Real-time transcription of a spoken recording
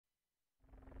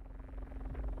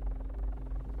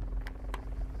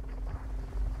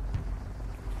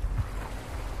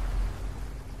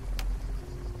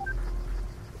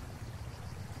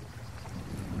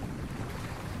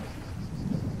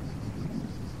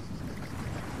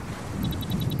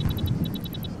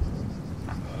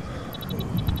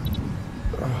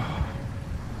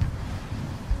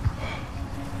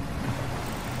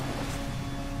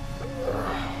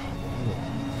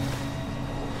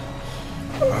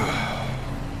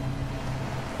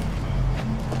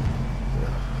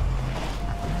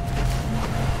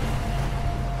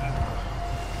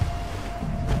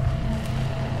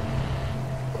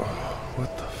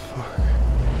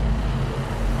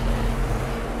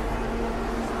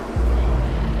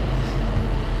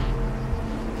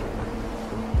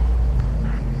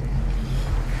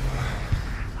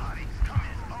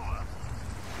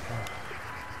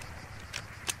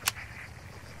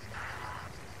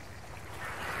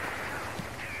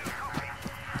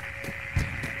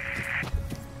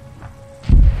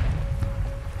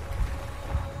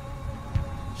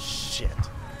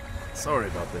Sorry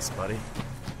about this, buddy.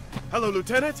 Hello,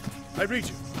 Lieutenant. I read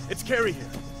you. It's Carrie here.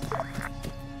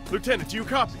 Lieutenant, do you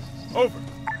copy? Over.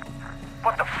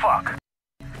 What the fuck?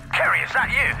 Kerry, is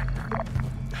that you?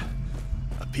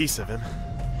 A piece of him.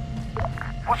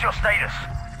 What's your status?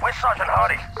 Where's Sergeant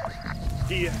Hardy?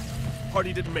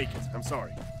 Hardy didn't make it. I'm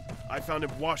sorry. I found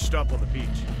him washed up on the beach.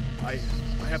 I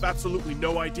have absolutely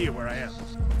no idea where I am.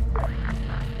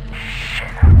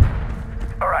 Shit.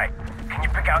 Alright, can you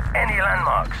pick out any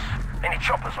landmarks? Any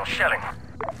choppers or shelling?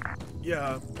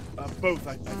 Yeah, both,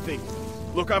 I think.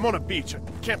 Look, I'm on a beach. I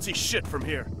can't see shit from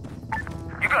here.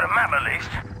 You got a map at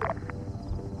least?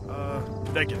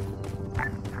 Negative.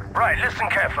 Right, listen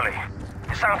carefully.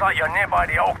 It sounds like you're nearby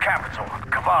the old capital,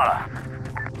 Kavala.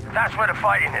 That's where the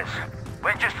fighting is.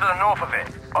 We're just to the north of it,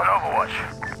 on Overwatch.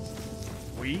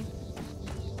 We?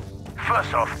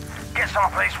 First off, get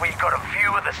someplace where you've got a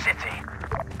view of the city.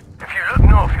 If you look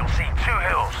north, you'll see two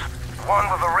hills. One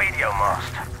with a radio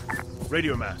mast.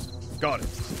 Radio mast. Got it.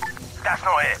 That's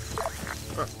not it.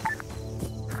 Huh.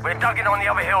 We're dug in on the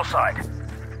other hillside.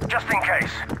 Just in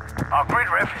case. Our grid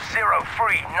ref is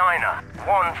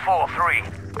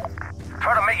 039er143.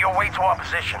 Try to make your way to our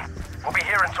position. We'll be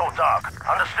here until dark.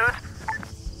 Understood?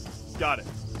 Got it.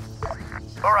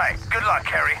 Alright, good luck,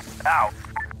 Kerry. Out.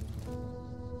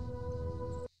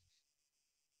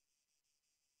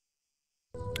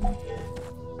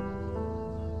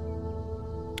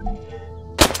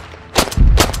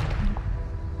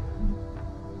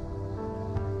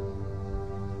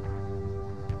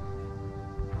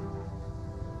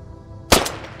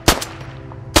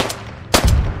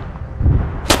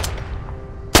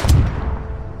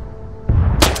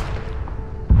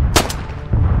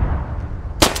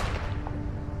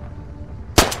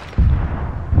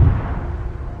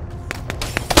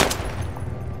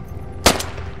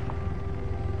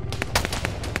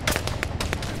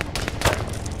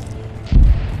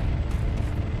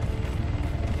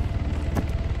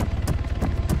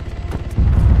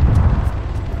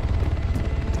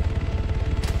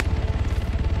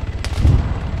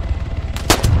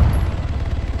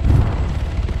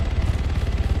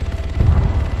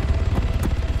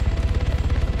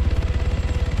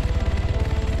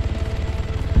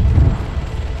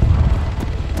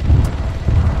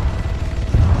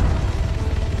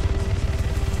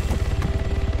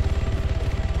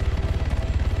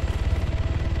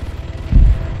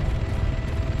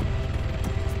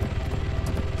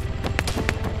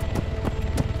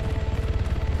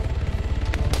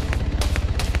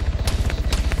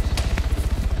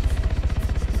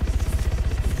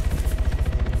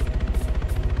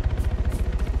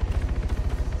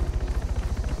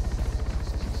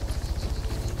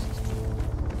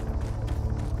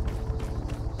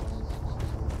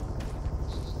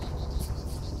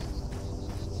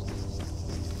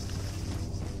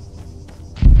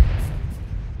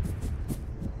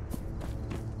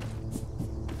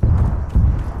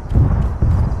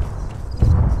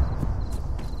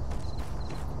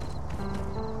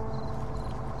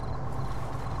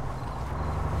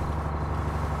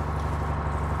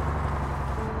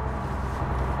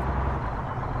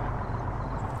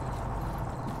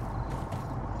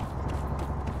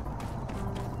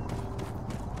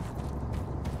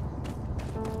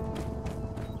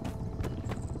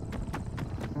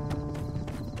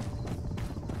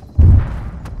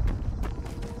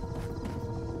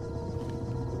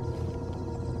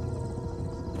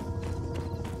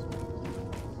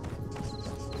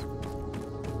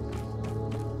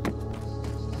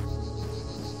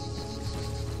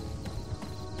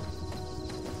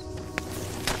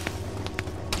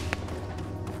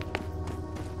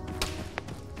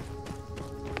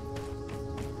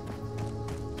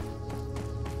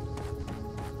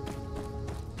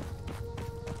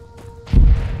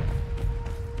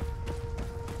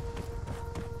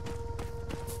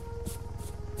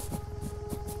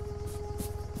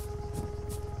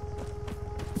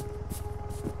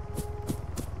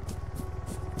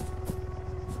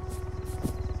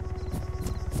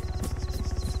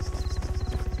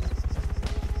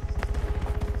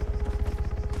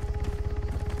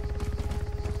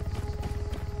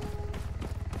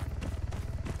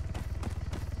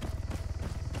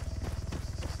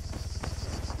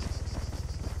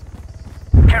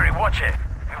 Watch it.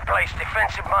 We've placed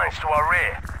defensive mines to our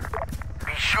rear.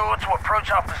 Be sure to approach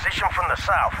our position from the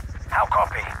south. How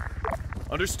copy?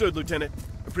 Understood, Lieutenant.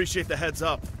 Appreciate the heads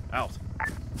up. Out.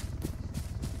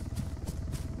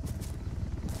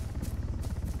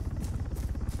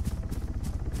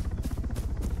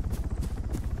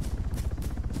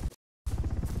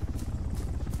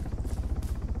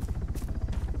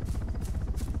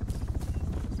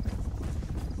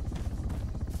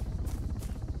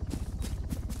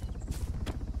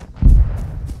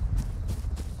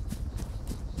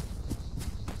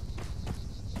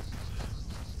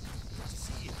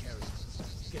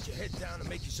 head down and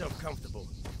make yourself comfortable.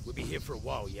 We'll be here for a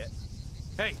while yet.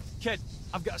 Hey, kid,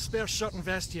 I've got a spare shirt and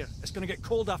vest here. It's gonna get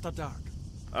cold after dark.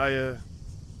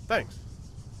 Thanks.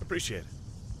 Appreciate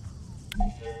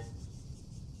it.